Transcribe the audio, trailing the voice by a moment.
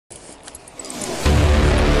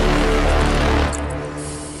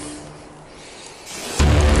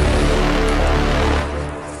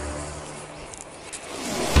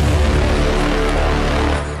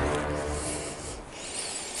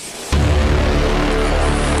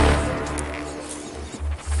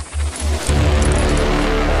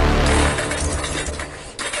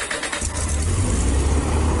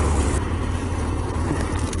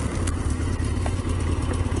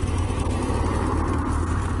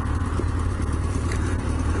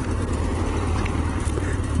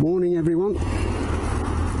everyone.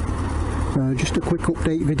 Just a quick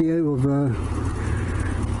update video of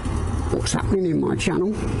what's happening in my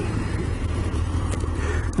channel.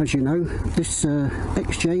 As you know, this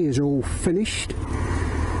XJ is all finished.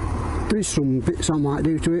 There's some bits I might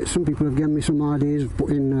do to it. Some people have given me some ideas of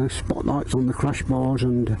putting spotlights on the crash bars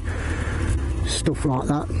and stuff like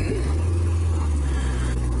that.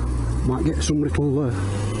 Might get some little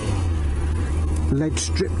LED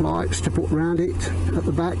strip lights to put around it at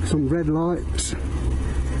the back, some red lights,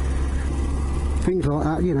 things like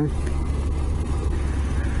that, you know.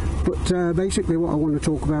 But basically what I want to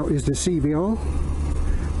talk about is the CVR.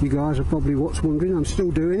 You guys are probably wondering, I'm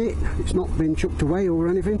still doing it. It's not been chucked away or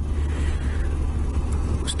anything.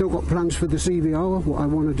 Still got plans for the CVR, what I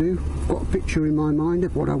want to do. Got a picture in my mind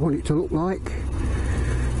of what I want it to look like.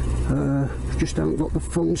 Just haven't got the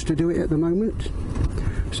funds to do it at the moment.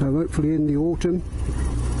 So hopefully in the autumn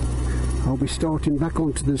I'll be starting back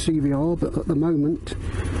onto the CVR, but at the moment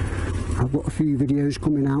I've got a few videos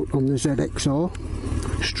coming out on the ZXR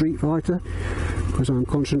Street Fighter, because I'm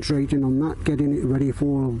concentrating on that, getting it ready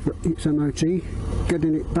for its MOT,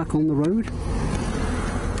 getting it back on the road,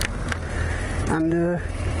 and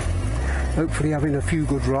hopefully having a few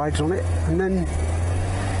good rides on it, and then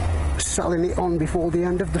selling it on before the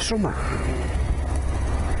end of the summer.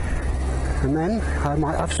 And then I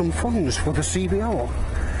might have some funds for the CVR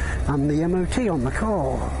and the MOT on the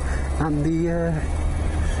car and the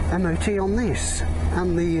MOT on this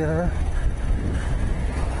and the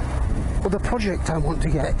other project I want to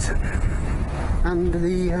get, and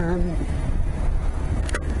the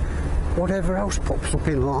whatever else pops up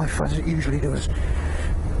in life, as it usually does.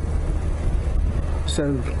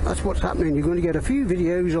 So that's what's happening. You're going to get a few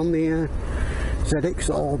videos on the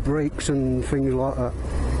ZXR brakes and things like that.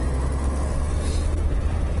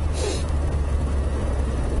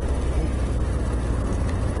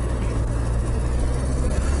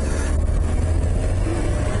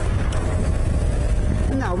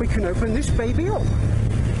 And now we can open this baby up.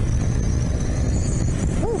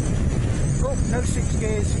 Oh, no 6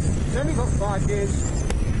 gears. It's only got 5 gears.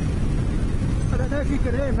 I don't know if you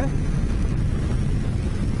can hear me.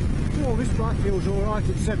 Oh, this bike feels alright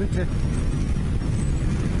at 70.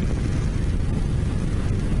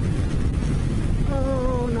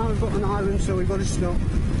 Oh, now we've got an island, so we've got to stop.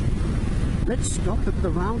 Let's stop at the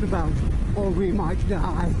roundabout, or we might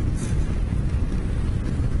die.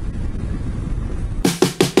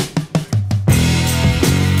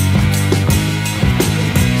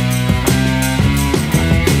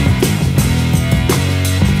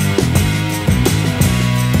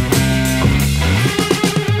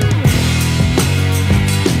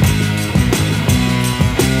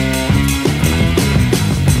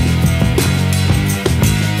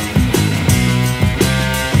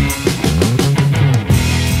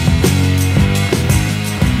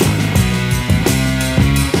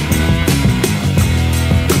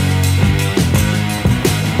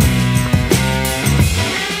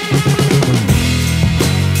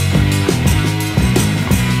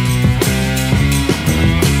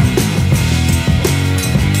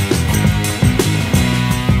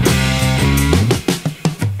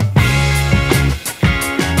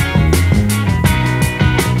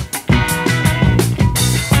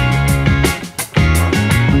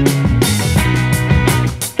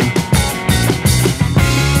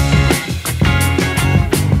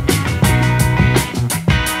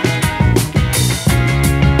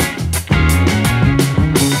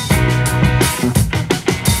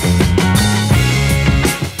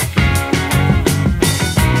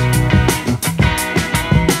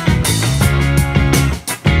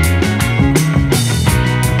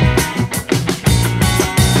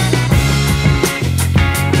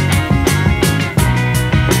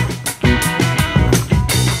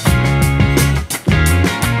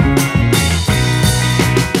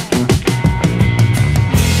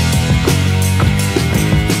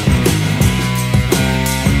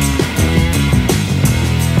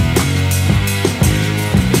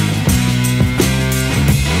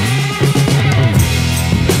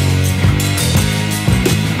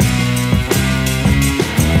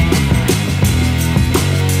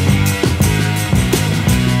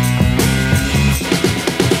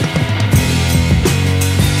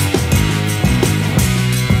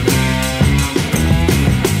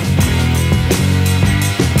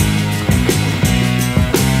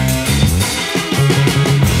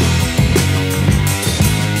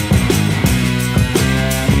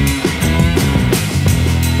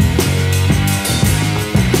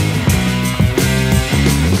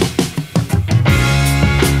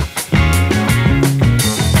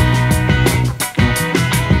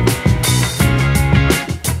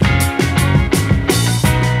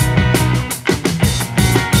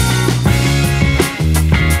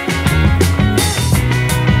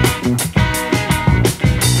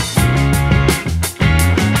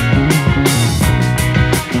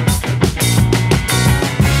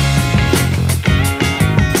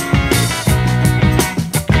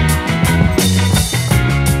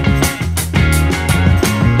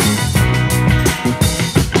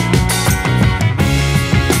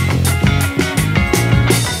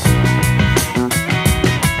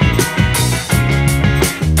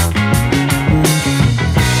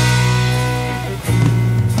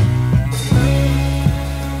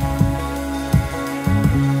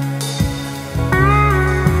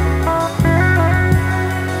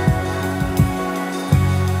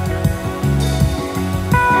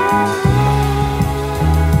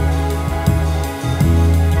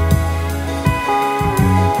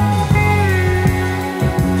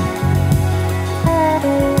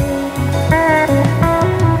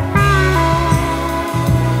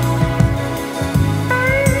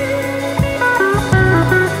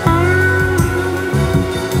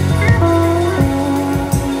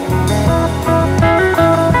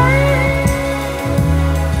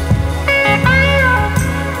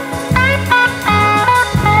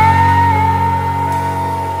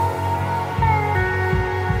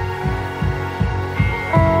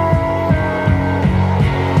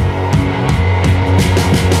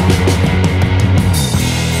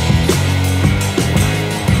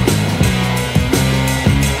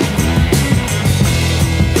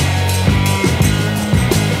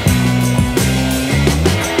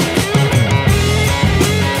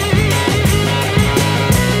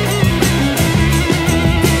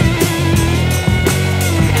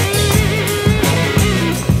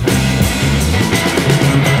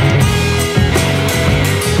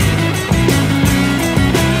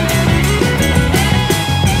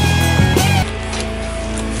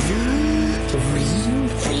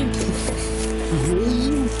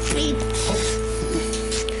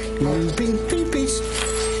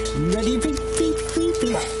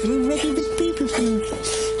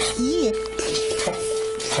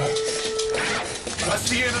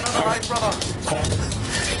 brother.